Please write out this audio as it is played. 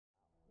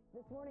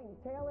This morning,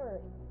 Taylor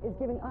is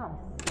giving us,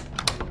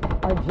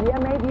 our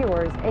GMA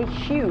viewers, a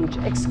huge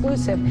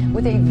exclusive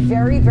with a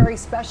very, very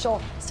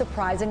special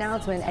surprise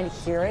announcement. And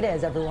here it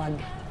is,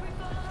 everyone.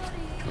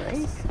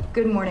 Great.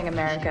 Good morning,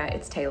 America.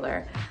 It's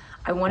Taylor.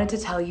 I wanted to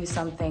tell you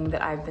something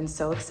that I've been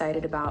so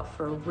excited about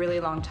for a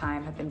really long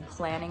time. I've been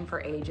planning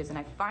for ages, and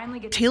I finally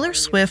get to Taylor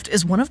Swift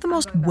is one of the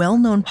most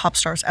well-known pop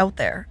stars out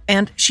there,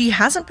 and she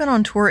hasn't been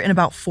on tour in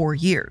about 4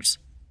 years.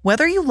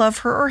 Whether you love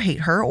her or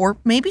hate her, or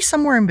maybe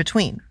somewhere in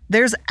between,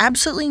 there's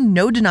absolutely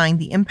no denying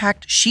the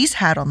impact she's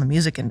had on the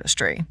music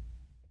industry.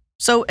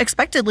 So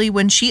expectedly,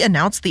 when she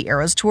announced the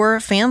Eras Tour,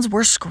 fans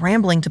were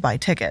scrambling to buy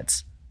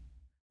tickets.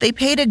 They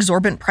paid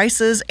exorbitant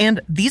prices,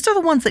 and these are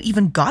the ones that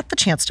even got the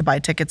chance to buy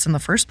tickets in the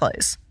first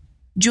place.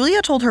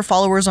 Julia told her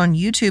followers on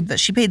YouTube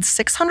that she paid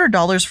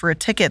 $600 for a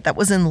ticket that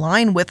was in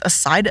line with a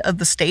side of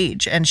the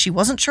stage, and she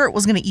wasn't sure it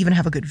was going to even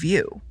have a good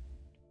view.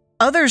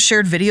 Others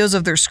shared videos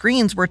of their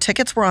screens where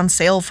tickets were on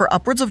sale for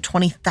upwards of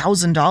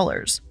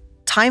 $20,000.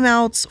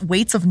 Timeouts,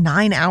 waits of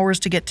 9 hours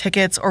to get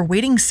tickets, or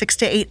waiting 6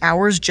 to 8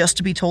 hours just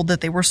to be told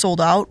that they were sold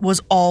out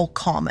was all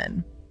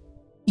common.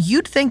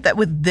 You'd think that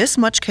with this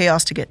much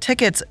chaos to get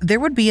tickets,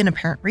 there would be an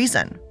apparent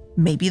reason.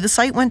 Maybe the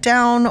site went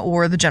down,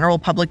 or the general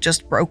public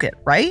just broke it,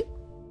 right?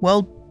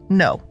 Well,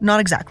 no, not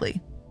exactly.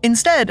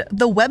 Instead,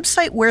 the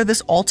website where this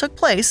all took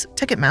place,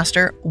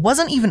 Ticketmaster,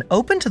 wasn't even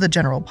open to the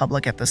general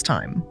public at this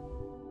time.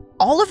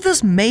 All of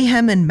this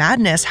mayhem and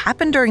madness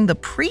happened during the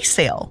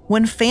pre-sale,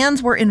 when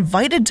fans were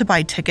invited to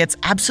buy tickets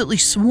absolutely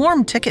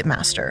swarmed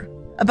Ticketmaster.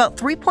 About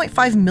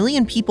 3.5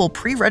 million people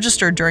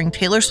pre-registered during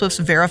Taylor Swift's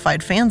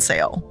verified fan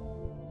sale.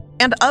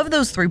 And of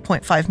those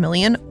 3.5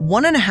 million,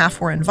 1.5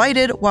 were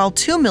invited, while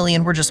 2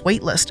 million were just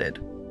waitlisted.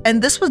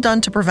 And this was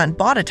done to prevent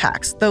bot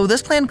attacks, though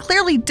this plan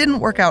clearly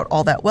didn't work out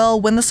all that well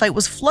when the site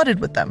was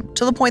flooded with them,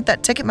 to the point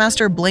that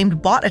Ticketmaster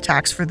blamed bot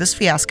attacks for this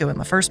fiasco in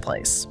the first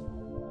place.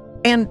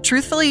 And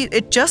truthfully,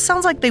 it just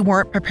sounds like they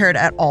weren't prepared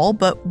at all,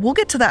 but we'll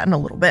get to that in a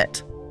little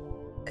bit.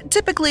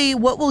 Typically,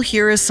 what we'll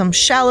hear is some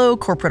shallow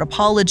corporate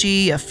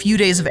apology, a few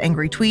days of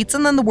angry tweets,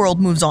 and then the world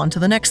moves on to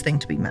the next thing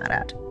to be mad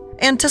at.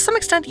 And to some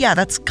extent, yeah,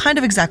 that's kind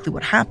of exactly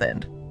what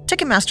happened.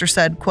 Ticketmaster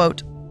said,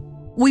 quote,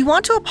 "We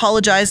want to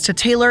apologize to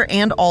Taylor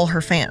and all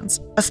her fans,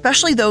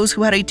 especially those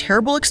who had a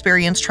terrible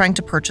experience trying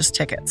to purchase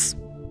tickets."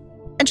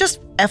 And just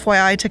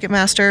FYI,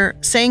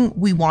 Ticketmaster, saying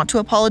we want to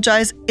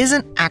apologize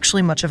isn't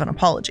actually much of an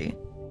apology.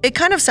 It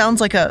kind of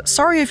sounds like a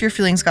sorry if your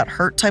feelings got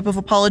hurt type of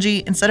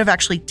apology instead of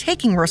actually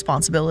taking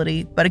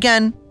responsibility, but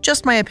again,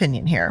 just my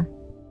opinion here.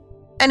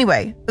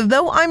 Anyway,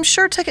 though I'm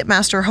sure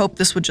Ticketmaster hoped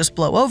this would just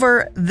blow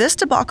over, this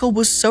debacle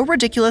was so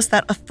ridiculous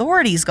that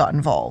authorities got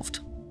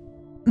involved.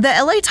 The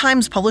LA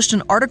Times published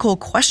an article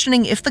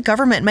questioning if the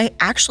government may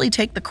actually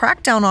take the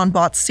crackdown on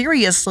bots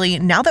seriously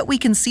now that we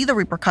can see the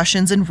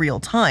repercussions in real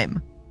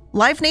time.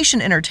 Live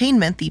Nation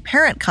Entertainment, the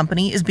parent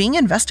company, is being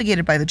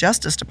investigated by the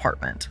Justice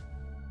Department.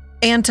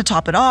 And to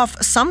top it off,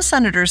 some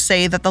senators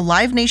say that the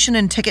Live Nation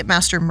and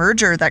Ticketmaster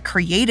merger that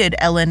created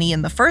LNE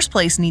in the first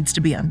place needs to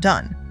be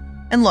undone.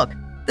 And look,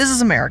 this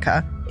is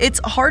America.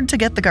 It's hard to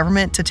get the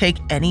government to take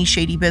any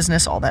shady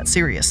business all that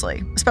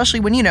seriously,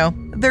 especially when,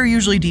 they're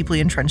usually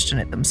deeply entrenched in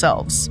it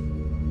themselves.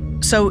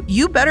 So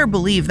you better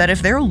believe that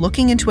if they're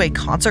looking into a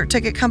concert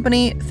ticket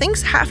company,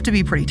 things have to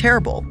be pretty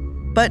terrible.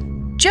 But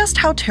just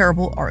how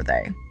terrible are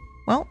they?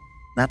 Well,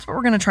 that's what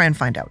we're going to try and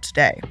find out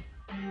today.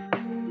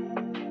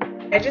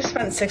 I just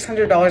spent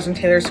 $600 on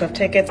Taylor Swift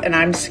tickets, and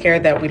I'm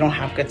scared that we don't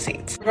have good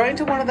seats. We're going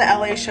to one of the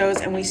LA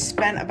shows, and we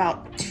spent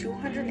about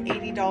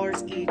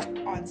 $280 each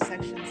on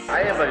sections.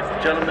 I have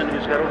a gentleman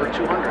who's got over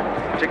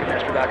 200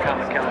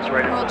 Ticketmaster.com accounts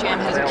right now. Pearl Jam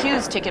has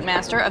accused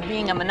Ticketmaster of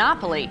being a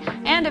monopoly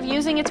and of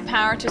using its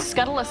power to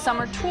scuttle a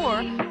summer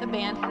tour the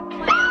band had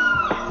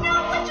planned. No,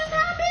 what just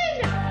happened?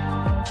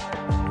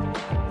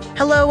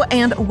 Hello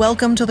and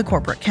welcome to the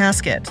Corporate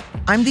Casket.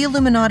 I'm the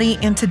Illuminati,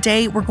 and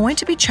today we're going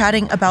to be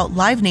chatting about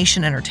Live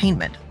Nation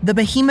Entertainment, the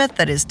behemoth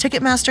that is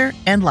Ticketmaster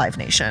and Live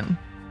Nation.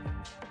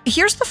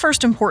 Here's the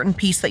first important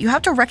piece that you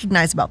have to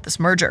recognize about this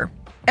merger.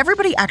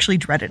 Everybody actually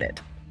dreaded it.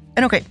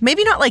 And okay,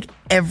 maybe not like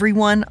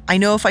everyone. I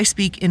know if I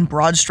speak in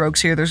broad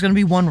strokes here, there's going to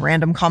be one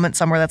random comment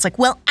somewhere that's like,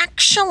 well,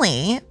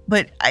 actually,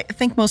 but I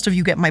think most of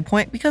you get my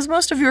point because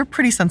most of you are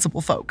pretty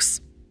sensible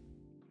folks.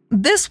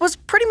 This was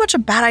pretty much a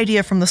bad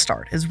idea from the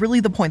start, is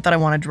really the point that I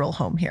want to drill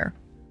home here.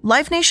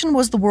 Live Nation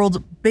was the world's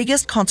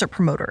biggest concert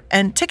promoter,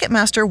 and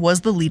Ticketmaster was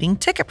the leading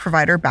ticket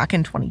provider back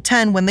in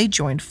 2010 when they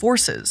joined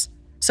forces.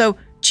 So,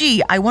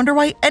 I wonder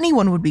why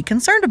anyone would be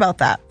concerned about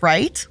that,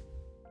 right?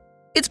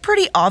 It's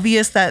pretty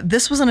obvious that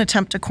this was an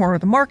attempt to corner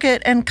the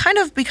market and kind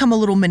of become a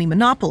little mini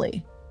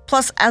monopoly.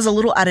 Plus, as a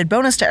little added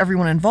bonus to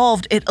everyone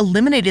involved, it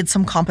eliminated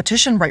some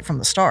competition right from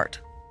the start.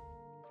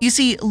 You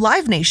see,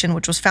 Live Nation,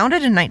 which was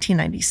founded in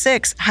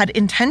 1996, had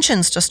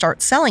intentions to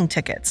start selling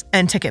tickets,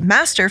 and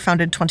Ticketmaster,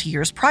 founded 20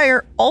 years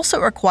prior,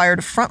 also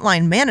acquired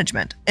Frontline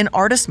Management, an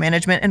artist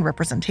management and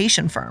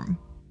representation firm.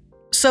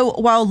 So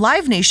while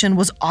Live Nation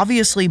was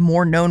obviously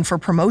more known for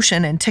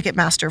promotion and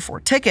Ticketmaster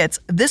for tickets,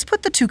 this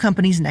put the two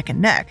companies neck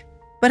and neck.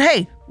 But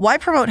hey, why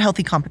promote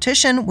healthy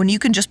competition when you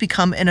can just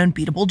become an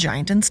unbeatable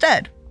giant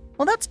instead?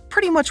 Well, that's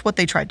pretty much what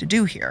they tried to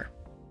do here.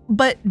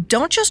 But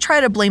don't just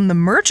try to blame the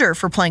merger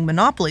for playing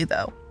Monopoly,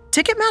 though.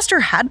 Ticketmaster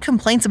had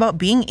complaints about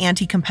being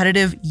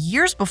anti-competitive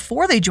years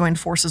before they joined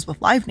forces with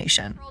Live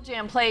Nation. Pearl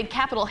Jam played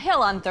Capitol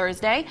Hill on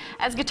Thursday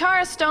as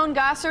guitarist Stone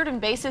Gossard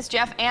and bassist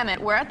Jeff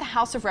Ament were at the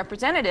House of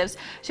Representatives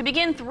to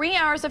begin 3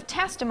 hours of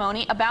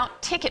testimony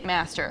about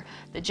Ticketmaster,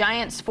 the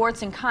giant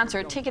sports and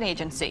concert ticket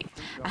agency.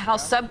 A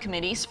House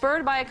subcommittee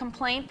spurred by a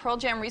complaint Pearl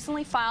Jam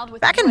recently filed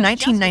with Back in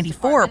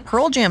 1994,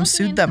 Pearl Jam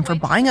sued them for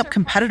buying up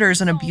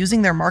competitors and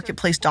abusing their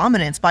marketplace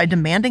dominance by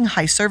demanding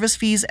high service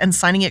fees and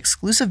signing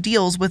exclusive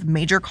deals with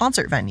major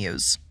concert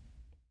venues,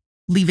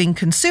 leaving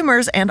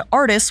consumers and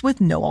artists with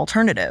no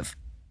alternative.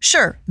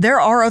 Sure, there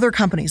are other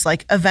companies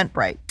like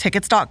Eventbrite,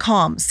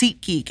 Tickets.com,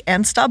 SeatGeek,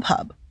 and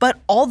StubHub, but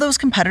all those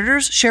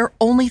competitors share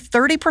only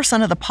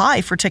 30% of the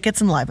pie for tickets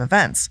and live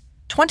events,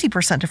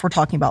 20% if we're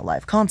talking about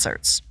live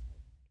concerts.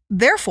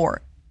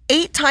 Therefore,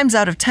 8 times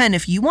out of 10,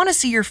 if you want to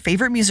see your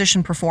favorite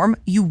musician perform,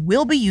 you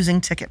will be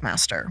using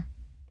Ticketmaster.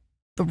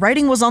 The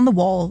writing was on the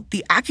wall,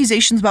 the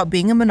accusations about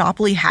being a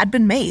monopoly had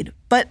been made,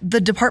 but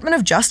the Department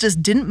of Justice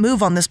didn't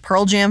move on this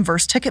Pearl Jam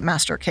versus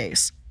Ticketmaster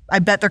case. I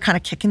bet they're kind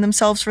of kicking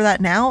themselves for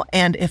that now,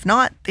 and if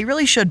not, they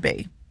really should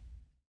be.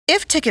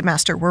 If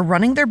Ticketmaster were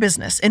running their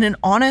business in an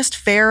honest,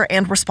 fair,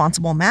 and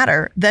responsible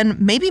manner, then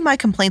maybe my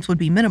complaints would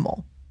be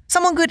minimal.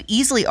 Someone could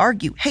easily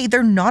argue, hey,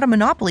 they're not a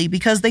monopoly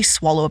because they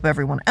swallow up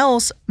everyone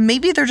else.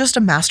 Maybe they're just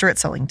a master at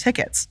selling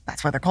tickets.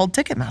 That's why they're called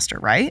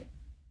Ticketmaster, right?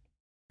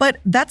 But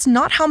that's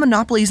not how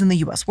monopolies in the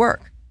US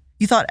work.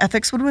 You thought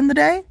ethics would win the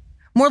day?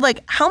 More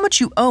like how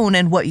much you own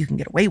and what you can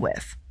get away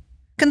with.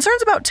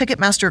 Concerns about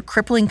Ticketmaster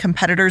crippling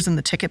competitors in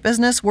the ticket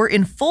business were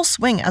in full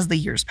swing as the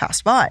years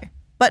passed by.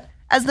 But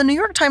as the New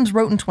York Times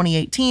wrote in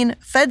 2018,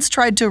 feds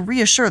tried to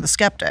reassure the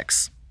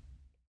skeptics.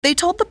 They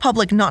told the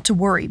public not to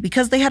worry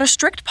because they had a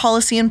strict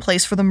policy in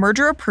place for the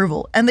merger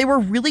approval and they were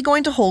really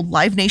going to hold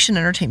Live Nation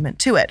Entertainment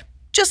to it,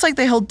 just like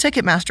they held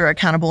Ticketmaster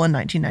accountable in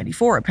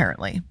 1994,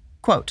 apparently.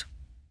 Quote,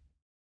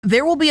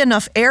 "There will be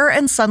enough air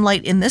and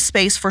sunlight in this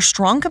space for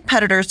strong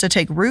competitors to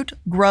take root,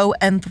 grow,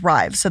 and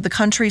thrive," said the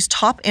country's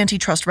top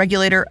antitrust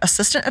regulator,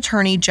 Assistant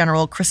Attorney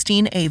General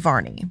Christine A.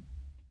 Varney.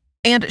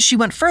 And she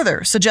went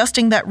further,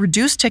 suggesting that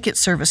reduced ticket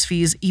service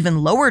fees,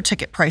 even lower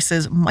ticket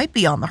prices, might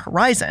be on the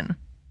horizon.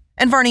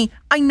 And Varney,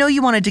 I know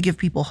you wanted to give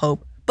people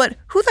hope, but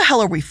who the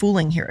hell are we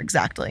fooling here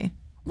exactly?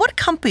 What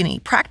company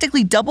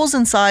practically doubles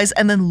in size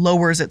and then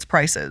lowers its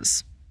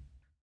prices?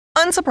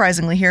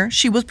 Unsurprisingly here,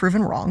 she was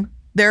proven wrong.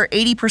 Their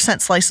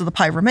 80% slice of the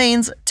pie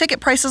remains, ticket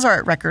prices are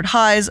at record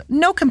highs,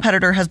 no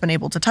competitor has been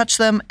able to touch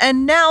them,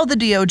 and now the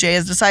DOJ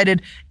has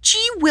decided,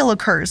 gee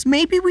willikers,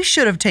 maybe we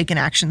should have taken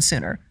action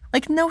sooner.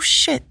 Like, no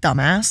shit,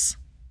 dumbass.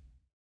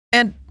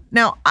 And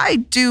now, I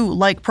do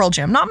like Pearl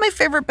Jam, not my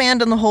favorite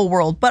band in the whole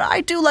world, but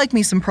I do like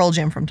me some Pearl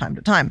Jam from time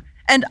to time.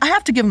 And I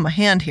have to give them a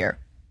hand here.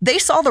 They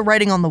saw the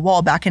writing on the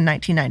wall back in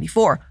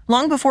 1994,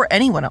 long before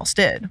anyone else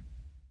did.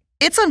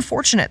 It's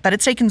unfortunate that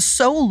it's taken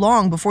so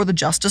long before the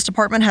Justice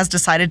Department has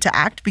decided to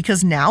act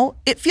because now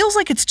it feels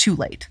like it's too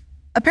late.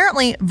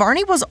 Apparently,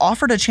 Varney was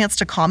offered a chance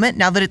to comment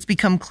now that it's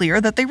become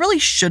clear that they really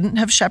shouldn't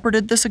have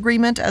shepherded this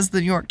agreement, as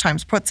the New York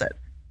Times puts it.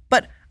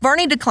 But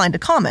Varney declined to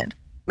comment.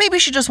 Maybe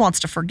she just wants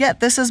to forget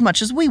this as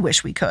much as we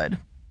wish we could.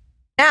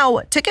 Now,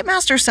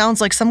 Ticketmaster sounds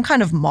like some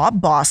kind of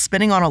mob boss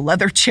spinning on a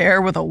leather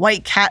chair with a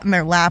white cat in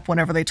their lap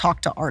whenever they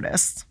talk to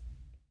artists.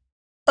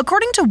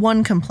 According to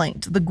one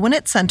complaint, the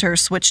Gwinnett Center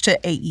switched to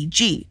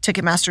AEG,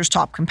 Ticketmaster's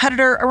top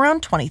competitor,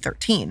 around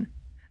 2013.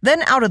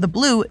 Then, out of the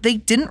blue, they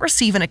didn't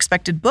receive an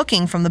expected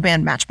booking from the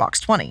band Matchbox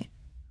 20.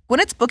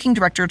 Gwinnett's booking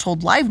director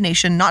told Live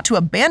Nation not to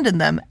abandon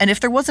them, and if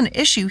there was an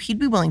issue, he'd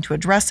be willing to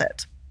address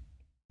it.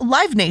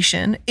 Live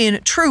Nation,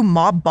 in true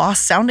mob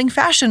boss-sounding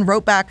fashion,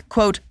 wrote back,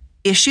 quote,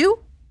 "Issue?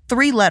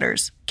 3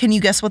 letters. Can you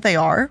guess what they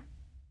are?"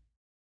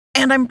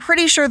 And I'm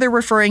pretty sure they're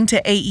referring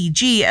to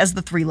AEG as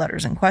the 3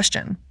 letters in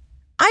question.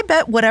 I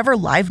bet whatever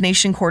Live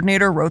Nation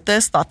coordinator wrote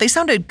this thought they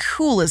sounded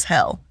cool as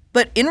hell,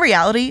 but in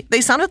reality, they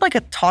sounded like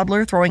a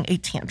toddler throwing a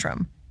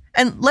tantrum.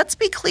 And let's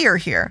be clear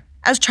here,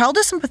 as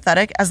childish and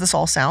pathetic as this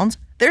all sounds,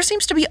 there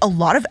seems to be a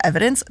lot of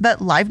evidence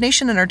that Live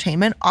Nation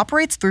Entertainment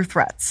operates through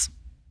threats.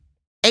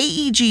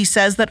 AEG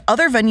says that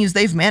other venues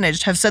they've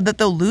managed have said that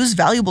they'll lose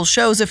valuable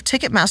shows if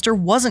Ticketmaster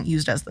wasn't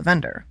used as the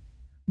vendor.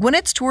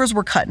 Gwinnett's tours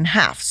were cut in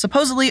half,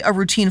 supposedly a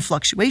routine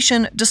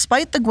fluctuation,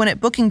 despite the Gwinnett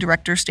booking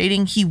director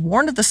stating he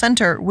warned the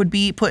center would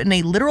be put in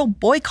a literal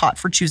boycott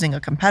for choosing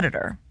a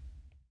competitor.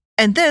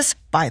 And this,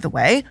 by the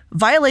way,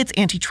 violates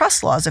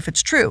antitrust laws if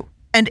it's true,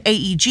 and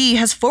AEG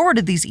has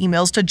forwarded these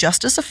emails to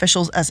justice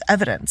officials as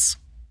evidence.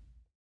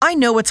 I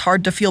know it's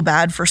hard to feel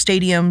bad for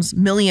stadiums,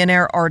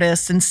 millionaire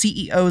artists, and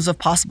CEOs of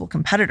possible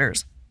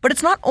competitors, but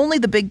it's not only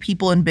the big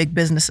people and big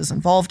businesses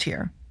involved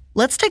here.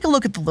 Let's take a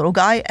look at the little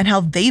guy and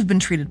how they've been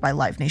treated by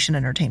Live Nation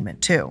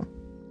Entertainment too.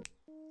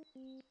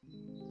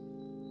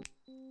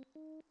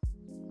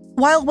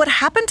 While what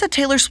happened to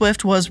Taylor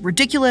Swift was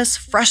ridiculous,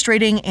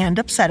 frustrating, and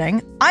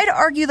upsetting, I'd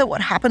argue that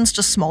what happens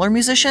to smaller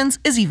musicians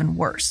is even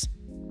worse.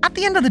 At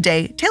the end of the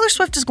day, Taylor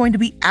Swift is going to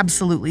be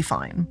absolutely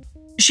fine.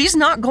 She's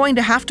not going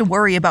to have to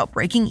worry about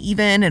breaking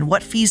even and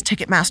what fees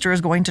Ticketmaster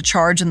is going to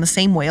charge in the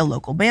same way a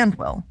local band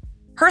will.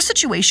 Her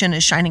situation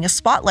is shining a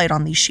spotlight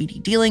on these shady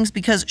dealings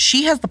because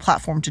she has the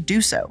platform to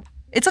do so.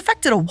 It's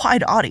affected a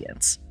wide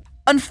audience.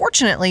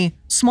 Unfortunately,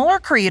 smaller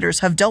creators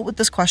have dealt with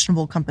this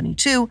questionable company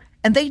too,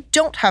 and they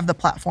don't have the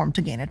platform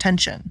to gain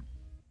attention.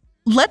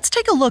 Let's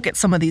take a look at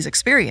some of these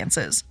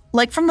experiences,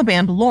 like from the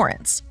band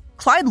Lawrence.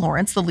 Clyde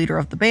Lawrence, the leader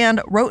of the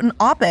band, wrote an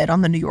op-ed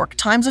on the New York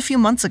Times a few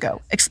months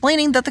ago,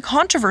 explaining that the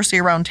controversy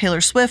around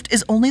Taylor Swift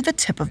is only the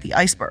tip of the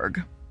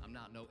iceberg.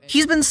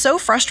 He's been so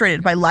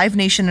frustrated by Live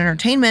Nation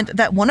Entertainment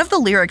that one of the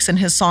lyrics in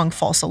his song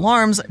False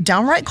Alarms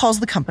downright calls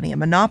the company a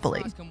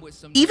monopoly.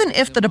 Even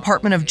if the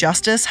Department of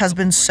Justice has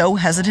been so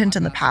hesitant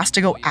in the past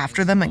to go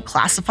after them and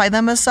classify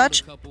them as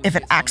such, if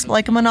it acts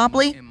like a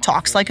monopoly,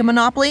 talks like a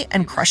monopoly,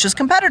 and crushes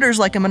competitors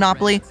like a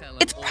monopoly,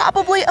 it's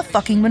probably a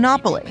fucking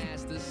monopoly.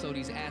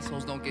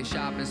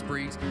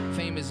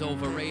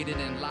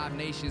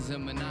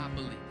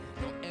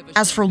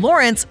 As for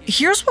Lawrence,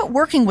 here's what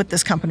working with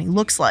this company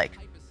looks like.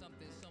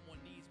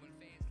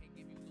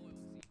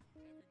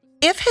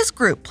 If his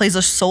group plays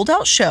a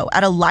sold-out show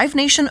at a Live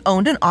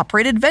Nation-owned and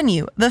operated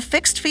venue, the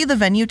fixed fee the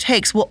venue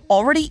takes will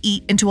already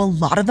eat into a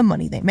lot of the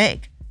money they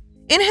make.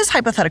 In his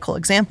hypothetical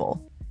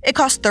example, it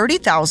costs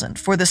 $30,000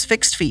 for this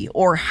fixed fee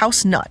or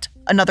house nut,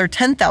 another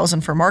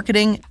 $10,000 for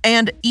marketing,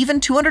 and even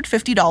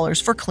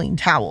 $250 for clean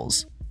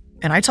towels.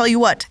 And I tell you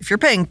what, if you're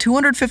paying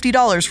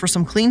 $250 for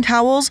some clean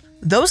towels,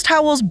 those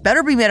towels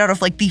better be made out of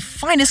like the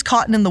finest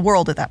cotton in the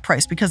world at that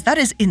price because that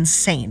is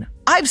insane.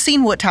 I've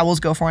seen what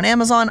towels go for on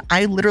Amazon.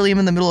 I literally am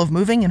in the middle of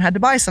moving and had to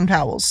buy some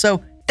towels,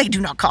 so they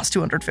do not cost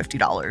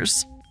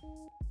 $250.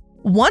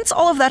 Once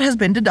all of that has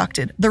been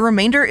deducted, the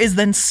remainder is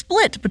then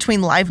split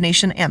between Live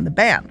Nation and the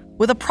band,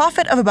 with a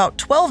profit of about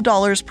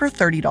 $12 per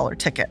 $30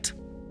 ticket.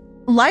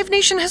 Live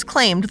Nation has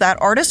claimed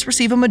that artists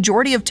receive a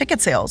majority of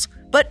ticket sales,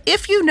 but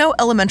if you know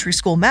elementary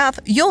school math,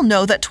 you'll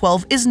know that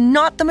 12 is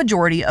not the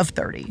majority of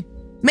 30.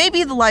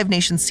 Maybe the Live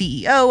Nation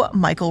CEO,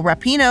 Michael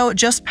Rapino,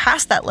 just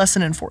passed that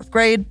lesson in 4th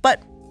grade,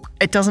 but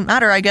it doesn't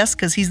matter, I guess,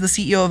 because he's the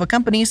CEO of a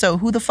company, so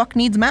who the fuck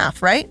needs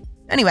math, right?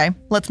 Anyway,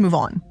 let's move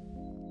on.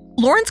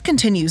 Lawrence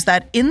continues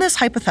that in this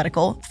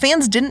hypothetical,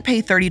 fans didn't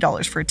pay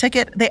 $30 for a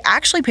ticket, they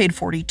actually paid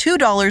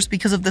 $42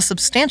 because of the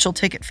substantial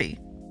ticket fee.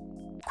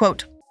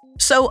 Quote,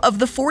 "So of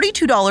the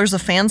 $42 a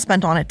fan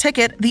spent on a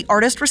ticket, the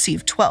artist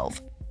received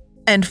 $12.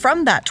 And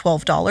from that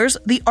 $12,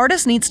 the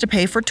artist needs to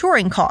pay for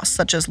touring costs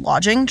such as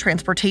lodging,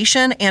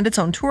 transportation, and its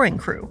own touring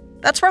crew.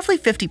 That's roughly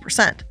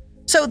 50%.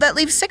 So that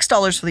leaves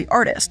 $6 for the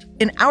artist,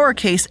 in our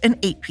case, an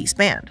 8-piece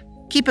band.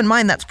 Keep in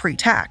mind that's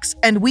pre-tax,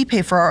 and we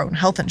pay for our own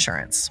health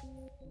insurance.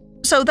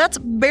 So that's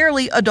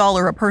barely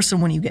 $1 a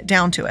person when you get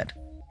down to it.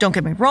 Don't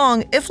get me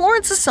wrong, if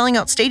Lawrence is selling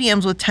out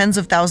stadiums with tens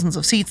of thousands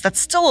of seats, that's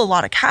still a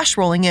lot of cash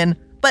rolling in,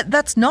 but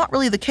that's not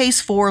really the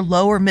case for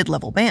low or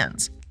mid-level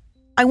bands.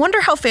 I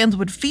wonder how fans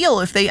would feel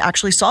if they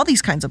actually saw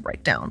these kinds of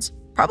breakdowns.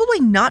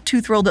 Probably not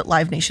too thrilled at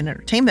Live Nation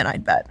Entertainment,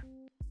 I'd bet.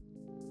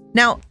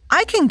 Now,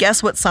 I can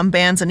guess what some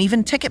bands and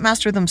even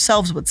Ticketmaster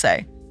themselves would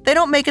say. They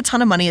don't make a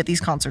ton of money at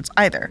these concerts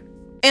either.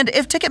 And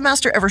if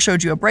Ticketmaster ever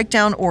showed you a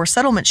breakdown or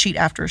settlement sheet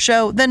after a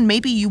show, then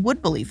maybe you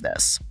would believe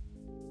this.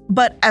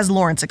 But as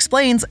Lawrence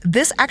explains,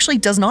 this actually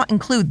does not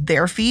include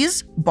their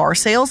fees, bar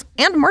sales,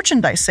 and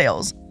merchandise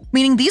sales,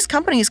 meaning these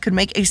companies could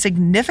make a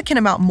significant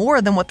amount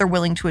more than what they're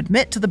willing to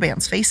admit to the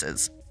band's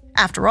faces.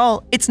 After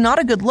all, it's not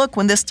a good look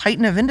when this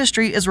titan of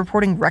industry is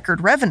reporting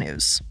record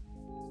revenues.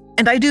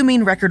 And I do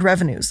mean record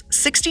revenues,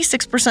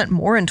 66%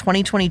 more in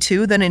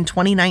 2022 than in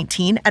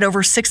 2019 at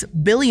over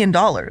 $6 billion.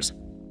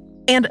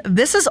 And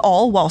this is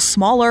all while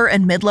smaller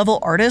and mid-level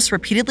artists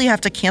repeatedly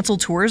have to cancel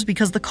tours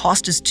because the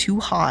cost is too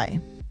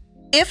high.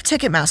 If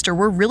Ticketmaster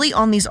were really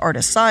on these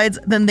artists' sides,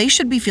 then they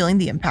should be feeling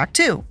the impact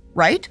too,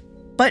 right?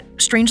 But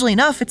strangely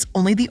enough, it's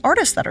only the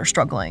artists that are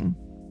struggling.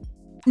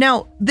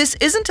 Now, this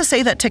isn't to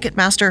say that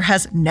Ticketmaster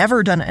has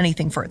never done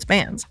anything for its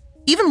bands.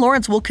 Even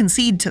Lawrence will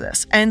concede to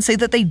this and say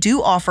that they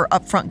do offer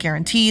upfront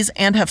guarantees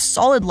and have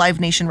solid Live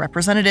Nation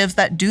representatives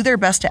that do their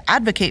best to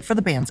advocate for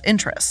the band's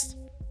interests.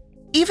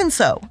 Even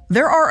so,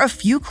 there are a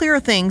few clear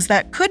things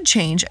that could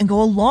change and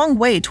go a long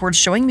way towards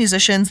showing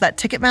musicians that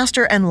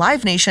Ticketmaster and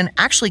Live Nation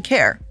actually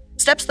care,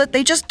 steps that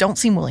they just don't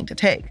seem willing to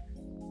take.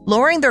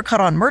 Lowering their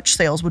cut on merch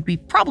sales would be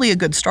probably a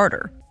good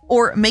starter,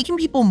 or making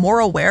people more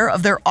aware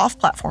of their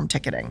off-platform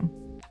ticketing.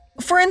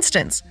 For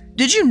instance,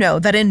 did you know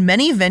that in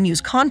many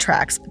venues'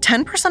 contracts,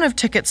 10% of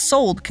tickets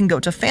sold can go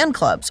to fan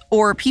clubs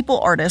or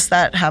artists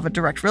that have a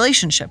direct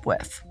relationship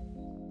with?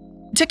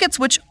 Tickets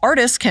which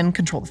artists can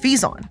control the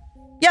fees on.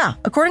 Yeah,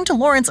 according to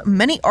Lawrence,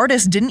 many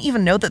artists didn't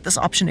even know that this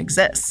option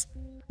exists.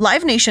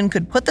 Live Nation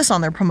could put this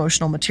on their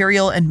promotional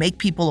material and make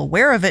people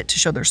aware of it to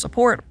show their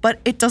support, but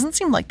it doesn't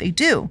seem like they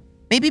do.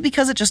 Maybe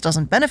because it just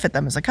doesn't benefit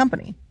them as a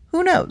company.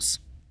 Who knows?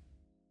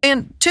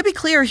 And to be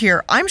clear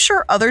here, I'm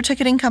sure other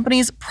ticketing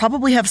companies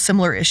probably have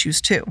similar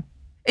issues too.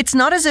 It's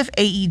not as if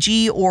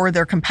AEG or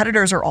their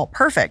competitors are all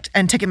perfect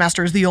and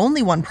Ticketmaster is the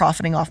only one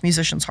profiting off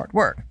musicians' hard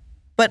work.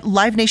 But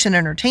Live Nation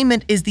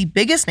Entertainment is the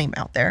biggest name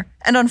out there,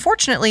 and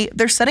unfortunately,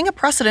 they're setting a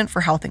precedent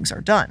for how things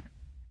are done.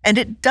 And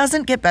it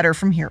doesn't get better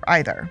from here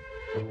either.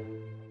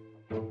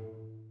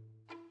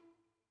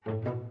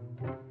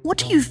 What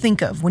do you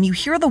think of when you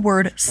hear the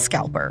word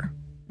scalper?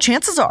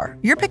 Chances are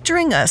you're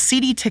picturing a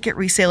seedy ticket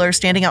reseller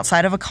standing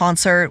outside of a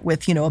concert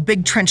with, a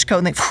big trench coat,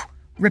 and they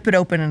rip it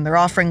open and they're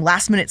offering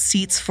last-minute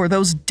seats for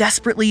those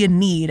desperately in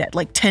need at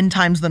like 10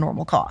 times the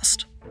normal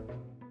cost.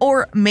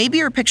 Or maybe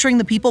you're picturing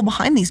the people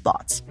behind these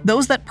bots,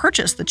 those that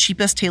purchased the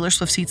cheapest Taylor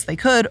Swift seats they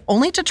could,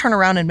 only to turn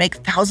around and make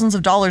thousands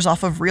of dollars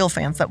off of real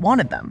fans that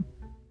wanted them.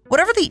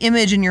 Whatever the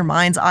image in your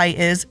mind's eye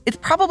is, it's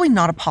probably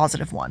not a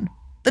positive one.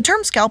 The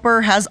term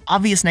scalper has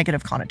obvious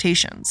negative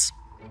connotations.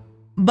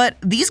 But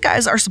these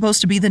guys are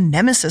supposed to be the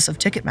nemesis of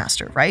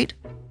Ticketmaster, right?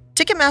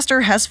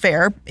 Ticketmaster has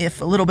fair,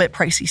 if a little bit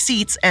pricey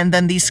seats, and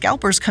then these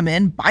scalpers come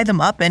in, buy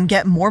them up, and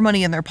get more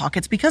money in their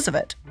pockets because of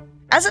it.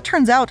 As it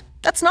turns out,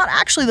 that's not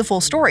actually the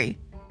full story,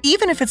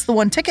 even if it's the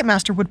one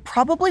Ticketmaster would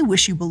probably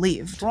wish you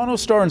believed. Toronto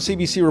Star and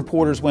CBC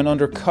reporters went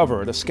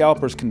undercover at a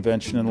scalpers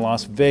convention in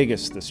Las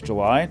Vegas this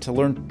July to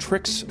learn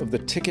tricks of the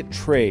ticket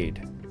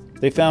trade.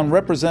 They found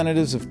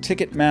representatives of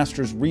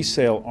Ticketmaster's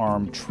resale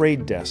arm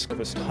Trade Desk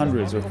with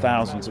hundreds or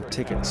thousands of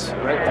tickets.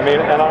 I mean,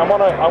 and I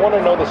want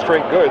to know the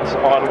straight goods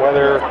on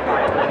whether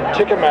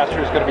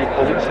Ticketmaster is going to be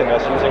policing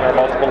us using our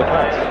multiple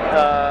accounts.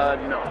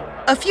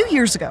 No. A few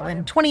years ago,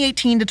 in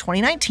 2018 to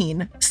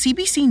 2019,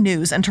 CBC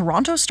News and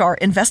Toronto Star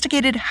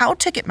investigated how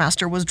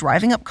Ticketmaster was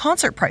driving up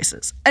concert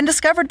prices and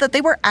discovered that they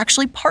were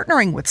actually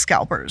partnering with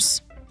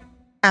scalpers.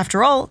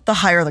 After all, the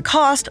higher the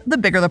cost, the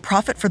bigger the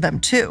profit for them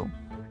too.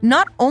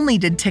 Not only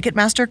did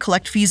Ticketmaster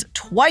collect fees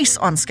twice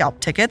on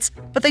scalped tickets,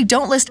 but they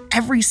don't list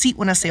every seat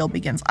when a sale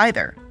begins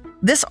either.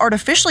 This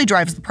artificially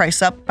drives the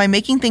price up by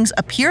making things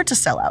appear to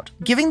sell out,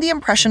 giving the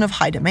impression of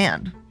high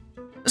demand.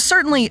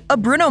 Certainly, a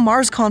Bruno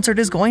Mars concert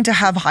is going to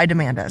have high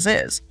demand as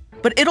is,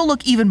 but it'll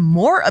look even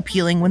more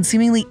appealing when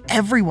seemingly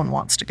everyone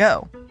wants to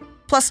go.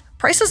 Plus,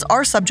 prices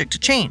are subject to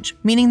change,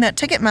 meaning that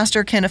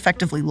Ticketmaster can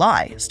effectively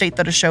lie, state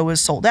that a show is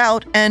sold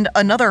out, and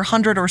another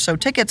 100 or so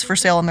tickets for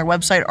sale on their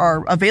website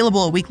are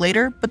available a week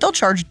later, but they'll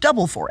charge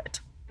double for it.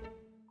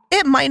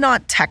 It might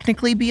not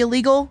technically be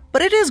illegal,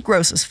 but it is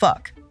gross as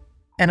fuck.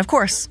 And of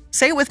course,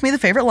 say it with me, the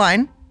favorite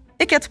line,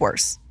 it gets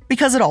worse,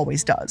 because it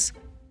always does.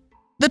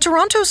 The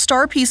Toronto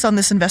Star piece on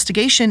this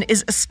investigation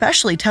is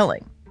especially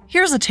telling.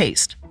 Here's a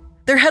taste.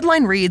 Their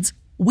headline reads,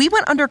 "We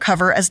went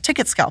undercover as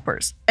ticket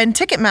scalpers, and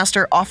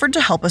Ticketmaster offered to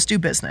help us do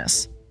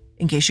business."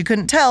 In case you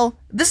couldn't tell,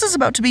 this is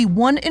about to be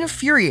one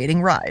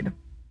infuriating ride.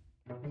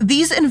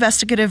 These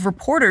investigative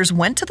reporters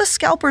went to the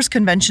Scalpers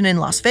Convention in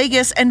Las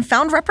Vegas and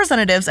found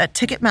representatives at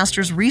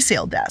Ticketmaster's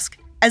resale desk,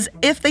 as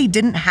if they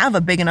didn't have a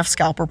big enough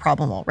scalper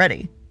problem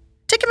already.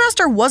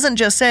 Ticketmaster wasn't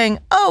just saying,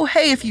 "Oh,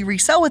 hey, if you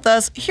resell with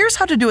us, here's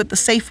how to do it the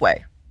safe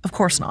way." Of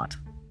course not.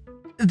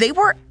 They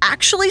were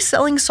actually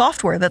selling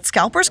software that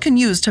scalpers can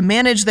use to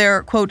manage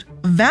their, quote,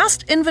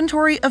 vast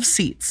inventory of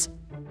seats.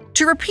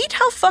 To repeat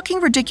how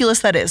fucking ridiculous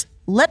that is,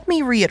 let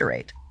me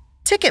reiterate.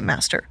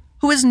 Ticketmaster,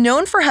 who is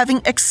known for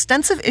having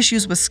extensive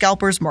issues with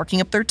scalpers marking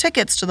up their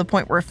tickets to the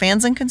point where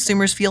fans and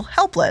consumers feel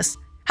helpless,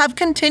 have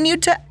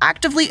continued to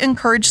actively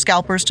encourage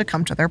scalpers to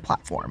come to their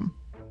platform.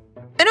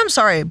 And I'm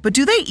sorry, but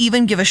do they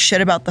even give a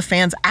shit about the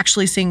fans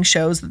actually seeing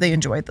shows that they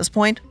enjoy at this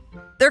point?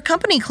 Their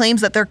company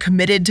claims that they're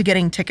committed to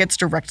getting tickets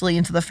directly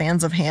into the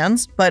fans'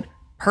 hands, but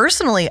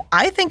personally,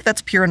 I think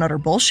that's pure and utter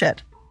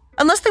bullshit.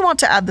 Unless they want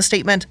to add the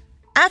statement,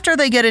 after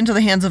they get into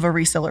the hands of a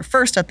reseller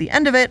first at the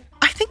end of it,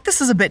 I think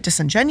this is a bit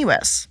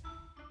disingenuous.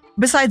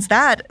 Besides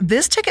that,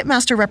 this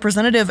Ticketmaster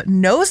representative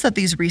knows that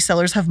these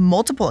resellers have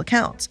multiple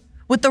accounts,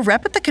 with the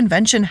rep at the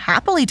convention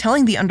happily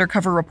telling the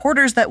undercover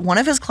reporters that one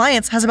of his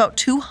clients has about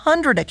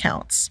 200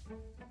 accounts.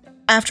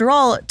 After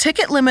all,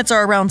 ticket limits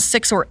are around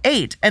 6 or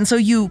 8, and so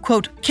you,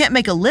 quote, can't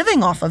make a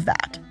living off of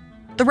that.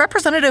 The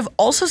representative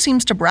also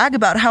seems to brag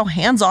about how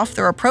hands-off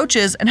their approach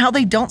is and how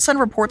they don't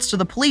send reports to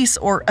the police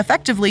or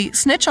effectively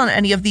snitch on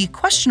any of the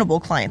questionable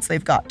clients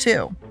they've got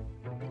too.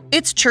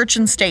 It's church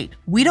and state.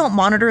 We don't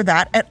monitor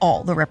that at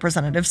all, the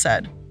representative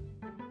said.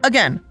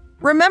 Again,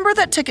 remember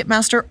that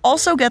Ticketmaster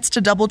also gets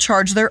to double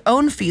charge their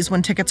own fees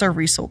when tickets are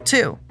resold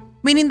too,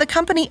 meaning the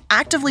company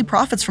actively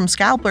profits from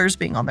scalpers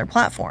being on their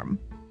platform.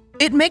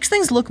 It makes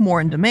things look more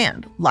in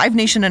demand. Live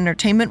Nation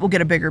Entertainment will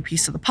get a bigger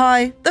piece of the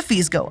pie, the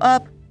fees go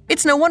up.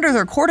 It's no wonder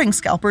they're courting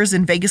scalpers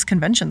in Vegas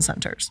convention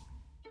centers.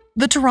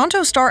 The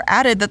Toronto Star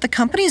added that the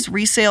company's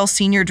resale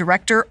senior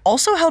director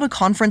also held a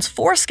conference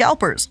for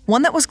scalpers,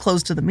 one that was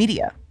closed to the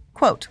media.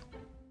 Quote,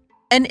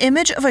 "An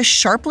image of a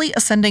sharply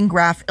ascending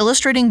graph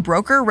illustrating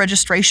broker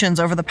registrations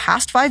over the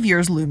past 5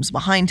 years looms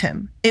behind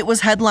him. It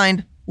was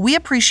headlined, 'We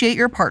appreciate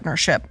your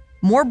partnership.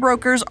 More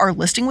brokers are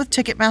listing with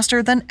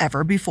Ticketmaster than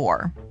ever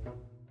before.'"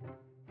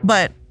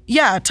 But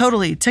yeah,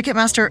 totally,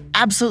 Ticketmaster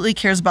absolutely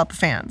cares about the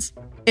fans.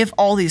 If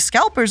all these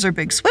scalpers are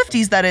big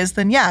Swifties, that is,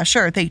 then yeah,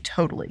 sure, they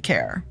totally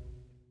care.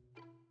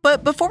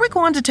 But before we go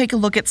on to take a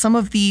look at some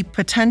of the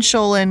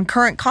potential and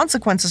current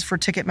consequences for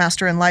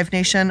Ticketmaster and Live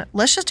Nation,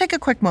 let's just take a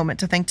quick moment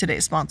to thank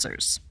today's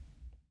sponsors.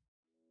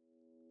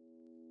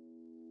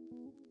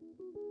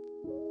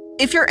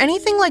 If you're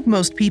anything like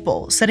most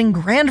people, setting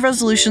grand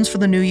resolutions for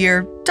the new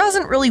year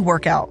doesn't really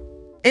work out.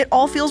 It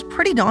all feels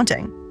pretty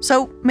daunting,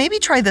 so maybe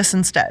try this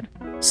instead.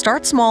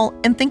 Start small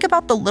and think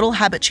about the little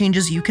habit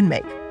changes you can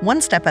make,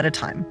 one step at a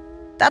time.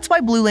 That's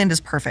why Blueland is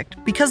perfect,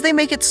 because they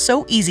make it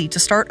so easy to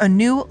start a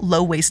new,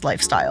 low-waste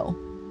lifestyle.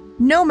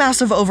 No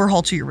massive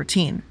overhaul to your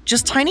routine,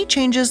 just tiny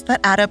changes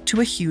that add up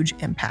to a huge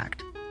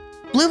impact.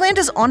 Blueland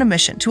is on a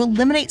mission to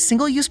eliminate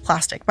single-use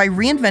plastic by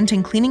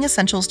reinventing cleaning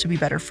essentials to be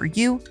better for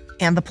you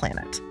and the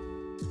planet.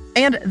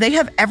 And they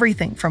have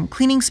everything from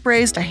cleaning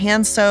sprays to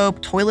hand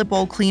soap, toilet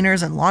bowl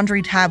cleaners, and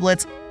laundry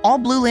tablets. All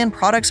Blueland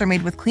products are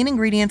made with clean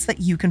ingredients that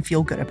you can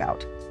feel good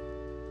about.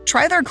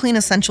 Try their Clean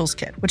Essentials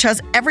Kit, which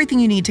has everything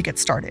you need to get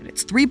started.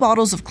 It's 3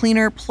 bottles of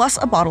cleaner plus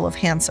a bottle of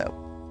hand soap.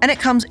 And it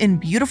comes in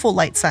beautiful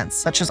light scents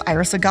such as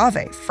iris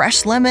agave,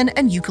 fresh lemon,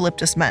 and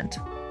eucalyptus mint.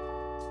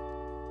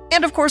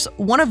 And of course,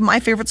 one of my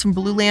favorites from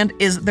Blueland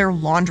is their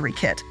laundry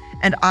kit.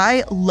 And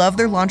I love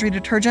their laundry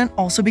detergent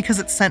also because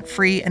it's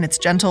scent-free and it's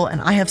gentle,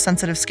 and I have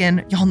sensitive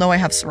skin. Y'all know I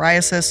have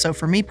psoriasis, so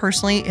for me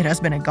personally, it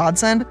has been a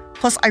godsend.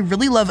 Plus, I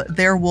really love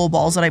their wool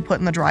balls that I put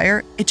in the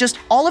dryer.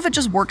 All of it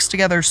just works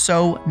together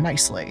so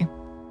nicely.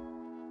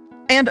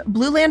 And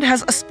Blueland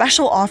has a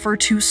special offer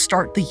to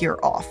start the year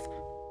off.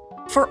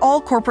 For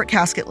all Corporate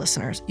Casket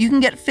listeners, you can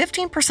get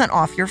 15%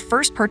 off your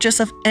first purchase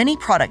of any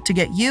product to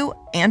get you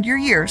and your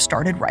year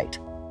started right.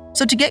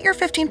 So to get your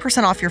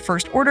 15% off your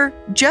first order,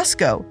 just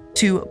go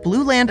to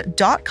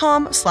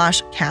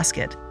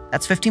blueland.com/casket.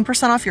 That's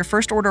 15% off your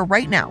first order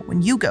right now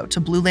when you go to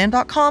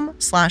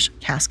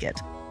blueland.com/casket.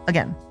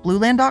 Again,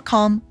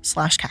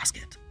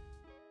 blueland.com/casket.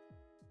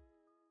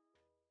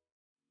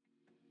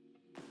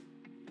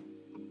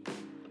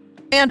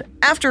 And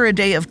after a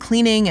day of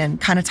cleaning and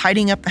kind of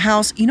tidying up the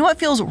house, you know what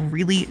feels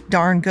really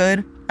darn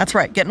good? That's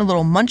right, getting a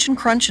little munch and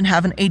crunch and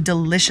having a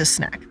delicious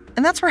snack.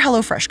 And that's where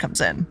HelloFresh comes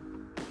in.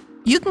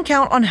 You can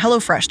count on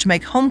HelloFresh to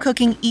make home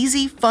cooking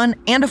easy, fun,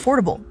 and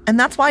affordable, and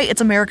that's why it's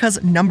America's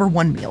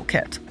 #1 meal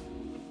kit.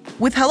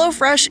 With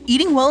HelloFresh,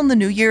 eating well in the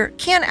new year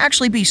can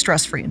actually be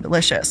stress-free and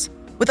delicious.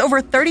 With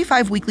over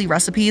 35 weekly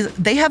recipes,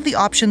 they have the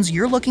options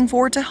you're looking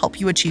for to help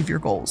you achieve your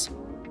goals.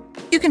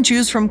 You can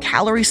choose from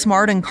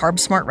calorie-smart and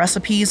carb-smart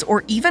recipes,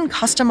 or even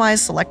customize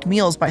select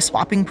meals by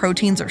swapping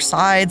proteins or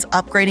sides,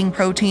 upgrading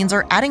proteins,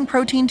 or adding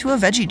protein to a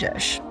veggie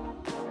dish.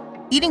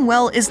 Eating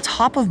well is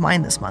top of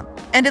mind this month,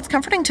 and it's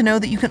comforting to know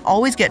that you can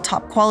always get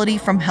top quality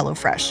from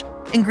HelloFresh.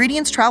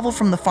 Ingredients travel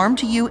from the farm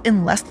to you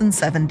in less than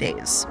 7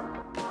 days.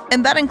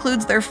 And that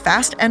includes their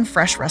fast and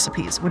fresh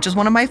recipes, which is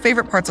one of my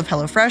favorite parts of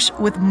HelloFresh,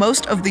 with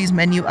most of these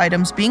menu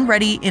items being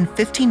ready in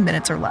 15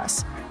 minutes or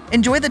less.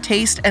 Enjoy the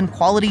taste and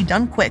quality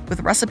done quick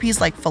with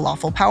recipes like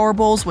falafel power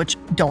bowls, which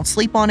don't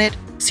sleep on it,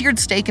 seared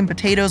steak and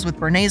potatoes with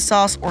béarnaise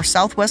sauce, or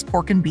Southwest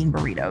pork and bean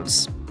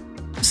burritos.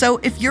 So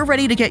if you're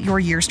ready to get your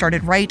year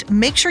started right,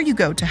 make sure you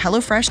go to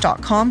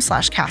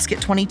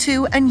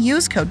hellofresh.com/casket22 and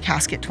use code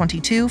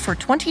casket22 for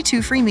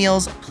 22 free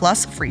meals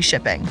plus free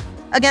shipping.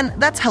 Again,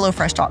 that's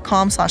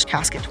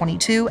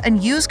hellofresh.com/casket22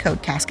 and use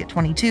code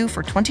casket22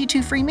 for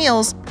 22 free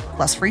meals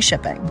plus free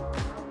shipping.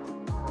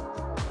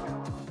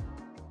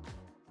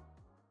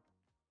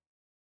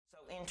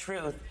 In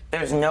truth,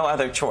 there's no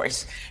other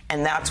choice,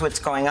 and that's what's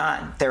going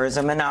on. There is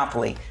a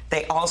monopoly.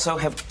 They also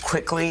have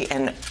quickly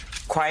and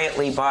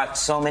quietly bought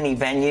so many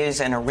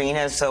venues and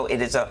arenas, so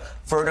it is a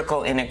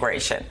vertical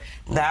integration.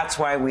 That's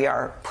why we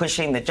are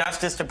pushing the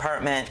Justice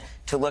Department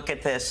to look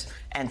at this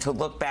and to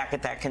look back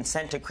at that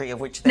consent decree of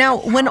which... Now,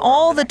 when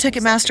all the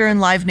Ticketmaster and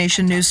Live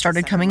Nation news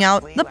started coming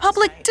out, the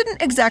public didn't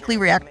exactly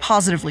react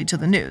positively to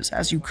the news,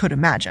 as you could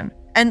imagine.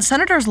 And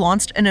senators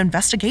launched an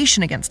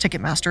investigation against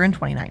Ticketmaster in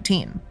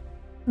 2019.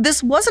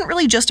 This wasn't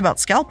really just about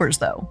scalpers,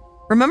 though.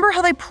 Remember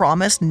how they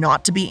promised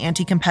not to be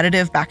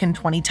anti-competitive back in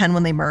 2010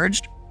 when they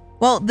merged?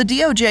 Well, the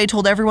DOJ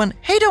told everyone,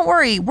 hey, don't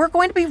worry, we're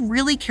going to be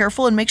really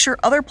careful and make sure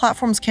other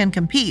platforms can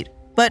compete.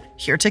 But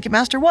here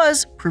Ticketmaster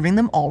was, proving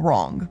them all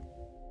wrong.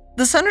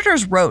 The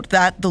senators wrote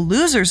that the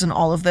losers in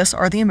all of this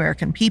are the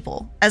American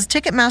people, as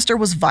Ticketmaster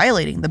was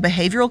violating the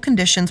behavioral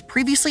conditions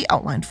previously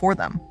outlined for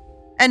them.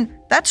 And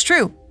that's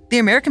true. The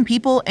American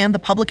people and the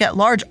public at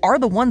large are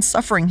the ones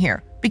suffering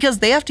here, because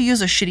they have to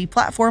use a shitty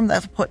platform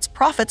that puts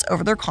profits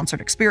over their concert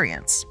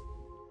experience.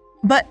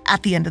 But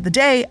at the end of the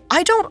day,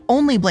 I don't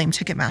only blame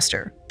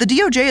Ticketmaster. The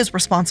DOJ is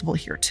responsible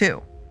here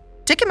too.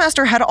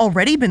 Ticketmaster had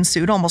already been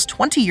sued almost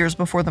 20 years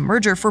before the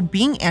merger for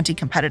being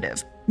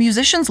anti-competitive.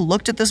 Musicians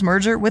looked at this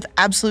merger with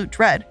absolute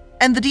dread,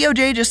 and the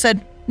DOJ just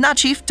said, nah,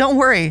 chief, don't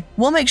worry,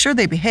 we'll make sure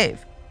they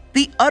behave.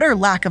 The utter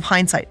lack of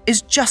hindsight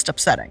is just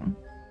upsetting.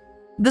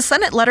 The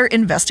Senate letter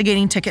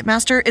investigating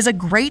Ticketmaster is a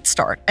great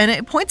start, and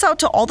it points out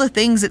to all the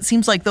things it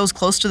seems like those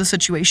close to the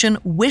situation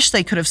wish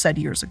they could have said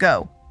years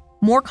ago.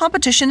 More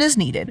competition is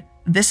needed,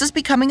 this is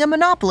becoming a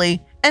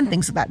monopoly, and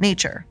things of that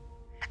nature.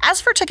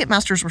 As for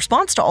Ticketmaster's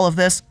response to all of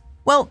this,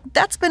 well,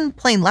 that's been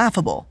plain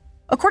laughable.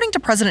 According to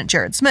President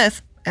Jared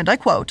Smith, and I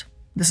quote,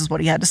 this is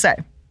what he had to say.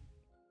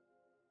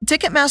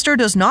 Ticketmaster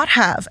does not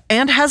have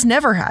and has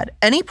never had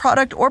any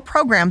product or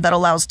program that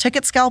allows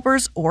ticket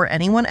scalpers or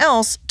anyone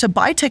else to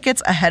buy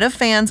tickets ahead of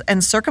fans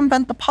and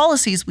circumvent the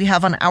policies we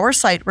have on our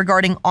site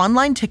regarding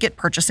online ticket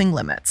purchasing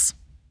limits.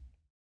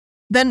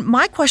 Then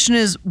my question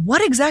is,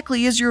 what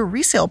exactly is your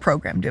resale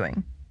program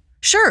doing?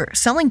 Sure,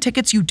 selling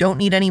tickets you don't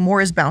need anymore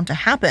is bound to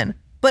happen,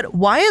 but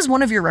why is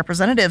one of your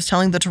representatives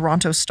telling the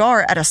Toronto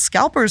Star at a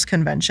scalpers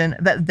convention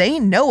that they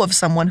know of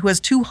someone who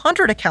has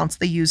 200 accounts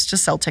they use to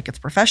sell tickets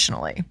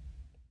professionally?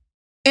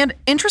 And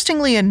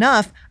interestingly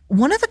enough,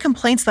 one of the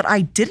complaints that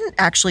I didn't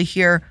actually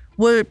hear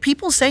were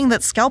people saying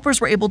that scalpers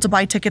were able to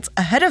buy tickets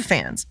ahead of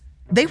fans.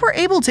 They were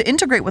able to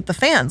integrate with the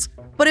fans,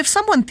 but if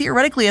someone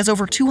theoretically has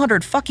over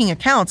 200 fucking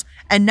accounts,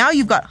 and now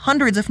you've got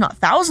hundreds if not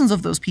thousands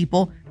of those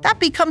people, that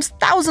becomes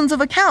thousands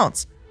of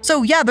accounts.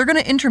 So yeah, they're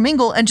gonna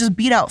intermingle and just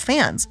beat out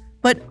fans.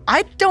 But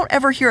I don't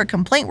ever hear a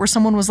complaint where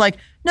someone was like,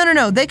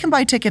 no, they can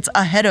buy tickets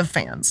ahead of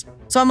fans.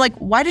 So I'm like,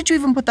 why did you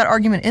even put that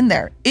argument in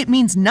there? It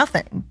means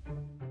nothing.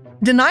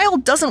 Denial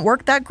doesn't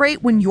work that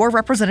great when your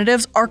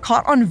representatives are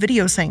caught on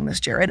video saying this,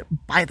 Jared.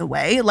 By the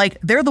way,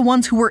 they're the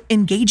ones who were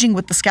engaging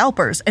with the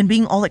scalpers and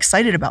being all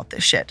excited about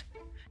this shit.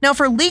 Now,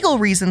 for legal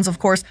reasons, of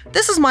course,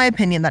 this is my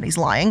opinion that he's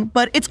lying,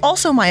 but it's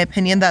also my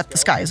opinion that the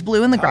sky is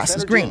blue and the grass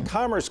is green. The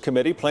Commerce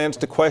Committee plans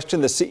to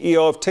question the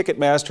CEO of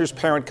Ticketmaster's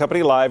parent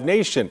company, Live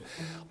Nation.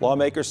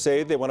 Lawmakers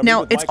say they want to.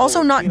 Now, it's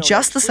also not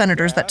just the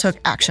senators that took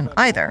action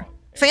either.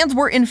 Fans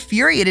were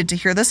infuriated to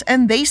hear this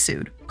and they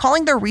sued,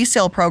 calling their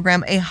resale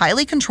program a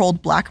highly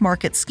controlled black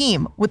market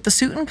scheme, with the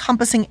suit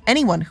encompassing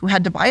anyone who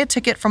had to buy a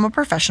ticket from a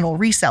professional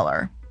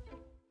reseller.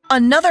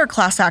 Another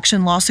class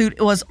action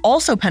lawsuit was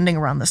also pending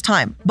around this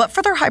time, but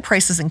for their high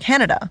prices in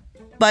Canada.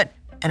 But,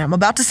 and I'm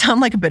about to sound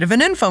like a bit of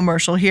an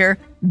infomercial here,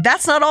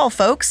 that's not all,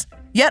 folks.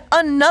 Yet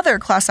another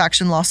class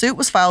action lawsuit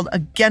was filed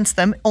against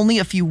them only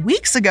a few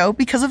weeks ago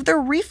because of their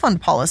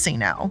refund policy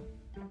now.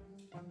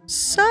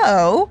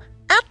 So,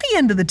 at the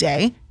end of the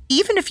day,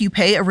 even if you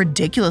pay a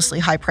ridiculously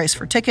high price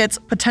for tickets,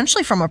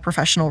 potentially from a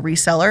professional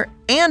reseller,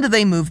 and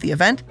they move the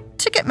event,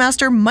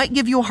 Ticketmaster might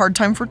give you a hard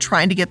time for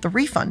trying to get the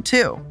refund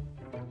too.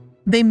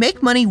 They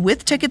make money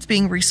with tickets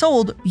being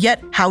resold,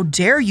 yet how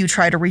dare you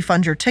try to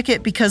refund your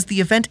ticket because the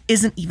event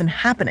isn't even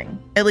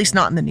happening, at least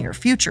not in the near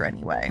future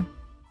anyway.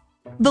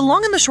 The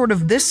long and the short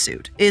of this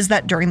suit is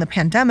that during the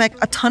pandemic,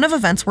 a ton of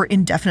events were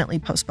indefinitely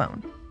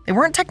postponed. They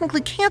weren't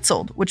technically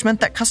canceled, which meant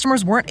that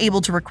customers weren't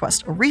able to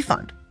request a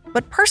refund.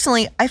 But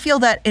personally, I feel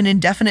that an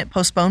indefinite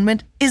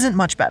postponement isn't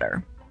much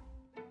better.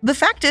 The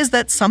fact is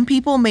that some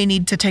people may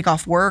need to take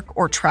off work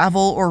or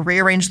travel or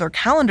rearrange their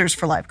calendars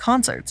for live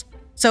concerts.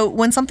 So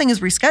when something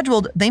is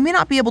rescheduled, they may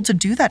not be able to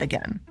do that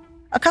again.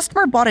 A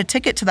customer bought a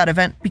ticket to that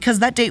event because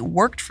that date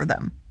worked for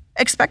them.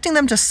 Expecting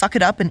them to suck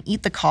it up and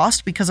eat the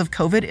cost because of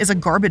COVID is a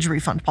garbage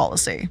refund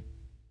policy.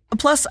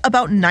 Plus,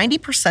 about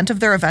 90% of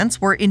their events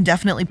were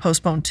indefinitely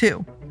postponed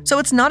too. So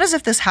it's not as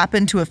if this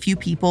happened to a few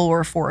people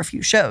or for a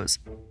few shows.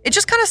 It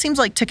just kind of seems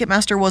like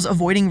Ticketmaster was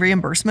avoiding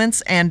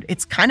reimbursements, and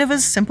it's kind of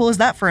as simple as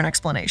that for an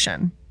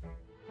explanation.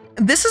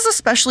 This is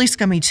especially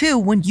scummy too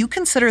when you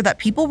consider that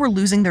people were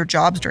losing their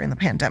jobs during the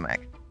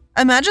pandemic.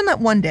 Imagine that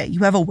one day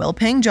you have a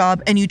well-paying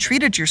job and you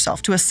treated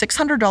yourself to a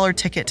 $600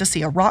 ticket to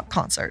see a rock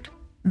concert.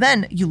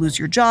 Then you lose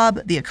your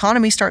job, the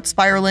economy starts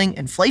spiraling,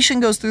 inflation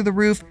goes through the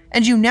roof,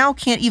 and you now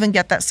can't even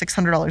get that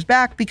 $600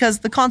 back because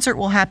the concert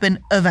will happen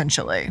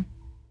eventually.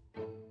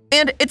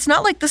 And it's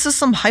not like this is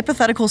some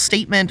hypothetical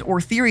statement or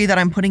theory that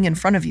I'm putting in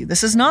front of you.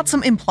 This is not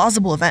some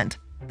implausible event.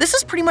 This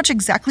is pretty much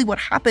exactly what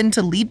happened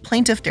to lead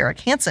plaintiff Derek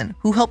Hansen,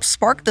 who helped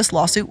spark this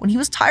lawsuit when he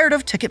was tired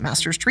of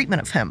Ticketmaster's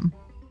treatment of him.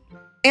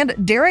 And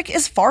Derek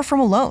is far from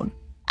alone.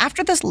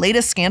 After this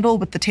latest scandal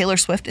with the Taylor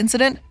Swift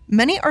incident,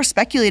 many are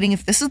speculating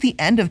if this is the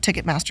end of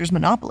Ticketmaster's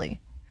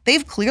monopoly.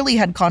 They've clearly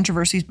had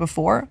controversies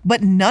before,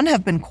 but none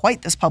have been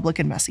quite this public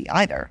and messy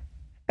either.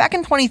 Back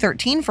in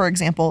 2013, for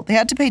example, they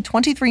had to pay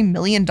 $23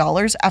 million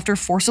after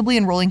forcibly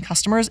enrolling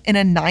customers in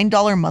a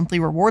 $9 monthly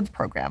rewards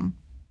program.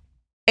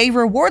 A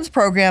rewards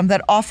program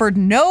that offered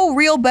no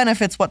real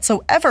benefits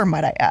whatsoever,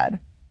 might I add.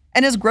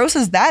 And as gross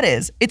as that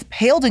is, it's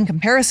paled in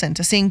comparison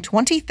to seeing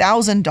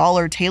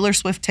 $20,000 Taylor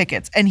Swift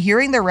tickets and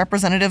hearing their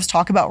representatives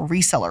talk about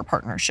reseller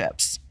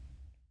partnerships.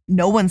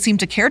 No one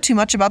seemed to care too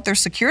much about their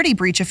security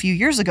breach a few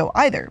years ago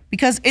either,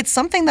 because it's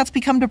something that's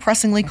become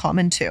depressingly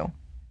common too.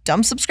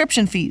 Dumb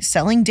subscription fees,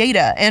 selling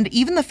data, and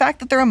even the fact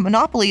that they're a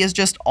monopoly is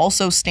just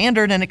also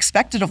standard and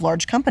expected of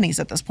large companies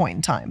at this point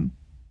in time.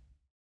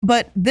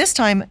 But this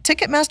time,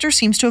 Ticketmaster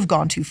seems to have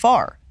gone too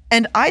far.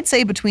 And I'd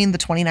say between the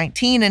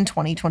 2019 and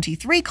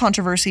 2023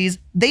 controversies,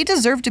 they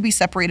deserve to be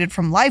separated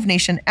from Live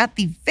Nation at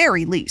the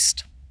very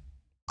least.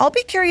 I'll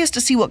be curious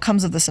to see what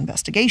comes of this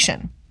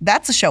investigation.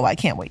 That's a show I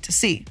can't wait to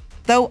see.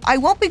 Though I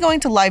won't be going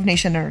to Live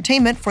Nation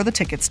Entertainment for the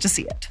tickets to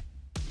see it.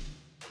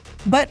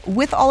 But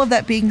with all of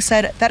that being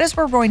said, that is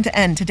where we're going to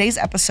end today's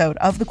episode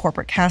of The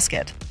Corporate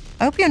Casket.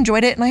 I hope you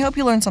enjoyed it, and I hope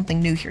you learned something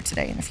new here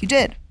today. And if you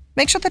did,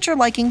 make sure that you're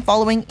liking,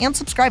 following, and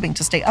subscribing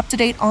to stay up to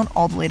date on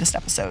all the latest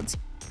episodes.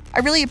 I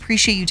really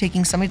appreciate you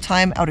taking some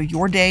time out of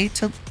your day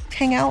to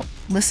hang out,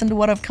 listen to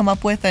what I've come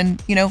up with,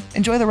 and,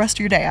 enjoy the rest of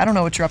your day. I don't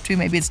know what you're up to.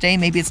 Maybe it's day,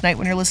 maybe it's night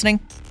when you're listening.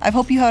 I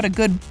hope you had a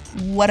good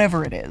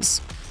whatever it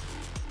is.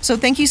 So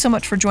thank you so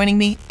much for joining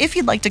me. If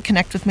you'd like to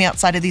connect with me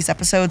outside of these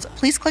episodes,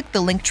 please click the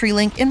Linktree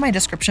link in my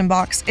description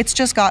box. It's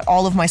just got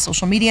all of my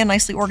social media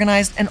nicely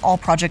organized and all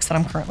projects that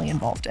I'm currently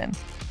involved in.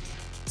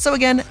 So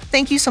again,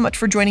 thank you so much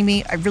for joining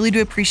me. I really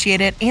do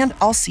appreciate it, and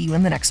I'll see you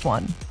in the next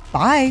one.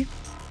 Bye!